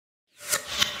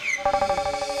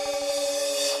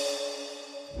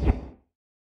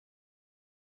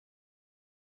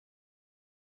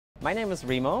My name is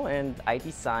Remo, and I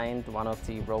designed one of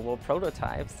the robo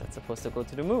prototypes that's supposed to go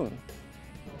to the moon.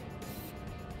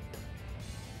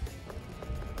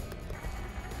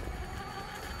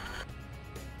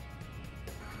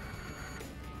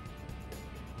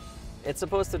 It's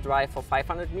supposed to drive for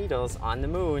 500 meters on the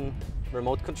moon,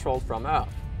 remote controlled from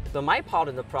Earth. So my part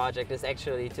in the project is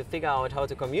actually to figure out how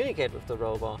to communicate with the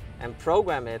rover and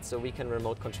program it so we can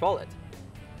remote control it.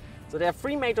 So there are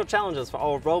three major challenges for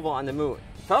our rover on the moon.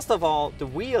 First of all, the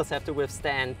wheels have to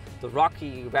withstand the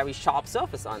rocky, very sharp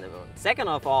surface on the moon. Second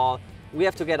of all, we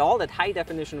have to get all that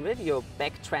high-definition video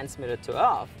back transmitted to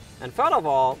Earth. And third of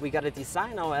all, we got to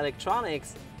design our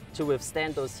electronics to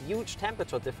withstand those huge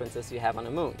temperature differences you have on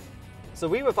the moon. So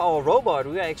with our robot,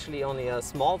 we are actually only a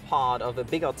small part of a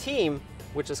bigger team,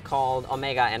 which is called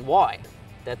Omega and Y,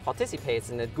 that participates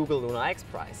in the Google Lunar X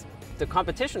Prize. The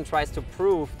competition tries to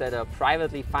prove that a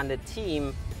privately funded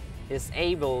team is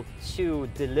able to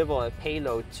deliver a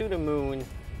payload to the moon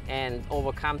and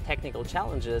overcome technical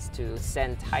challenges to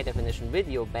send high-definition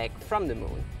video back from the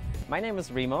moon. My name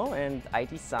is Remo, and I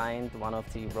designed one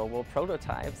of the robo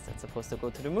prototypes that's supposed to go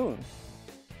to the moon.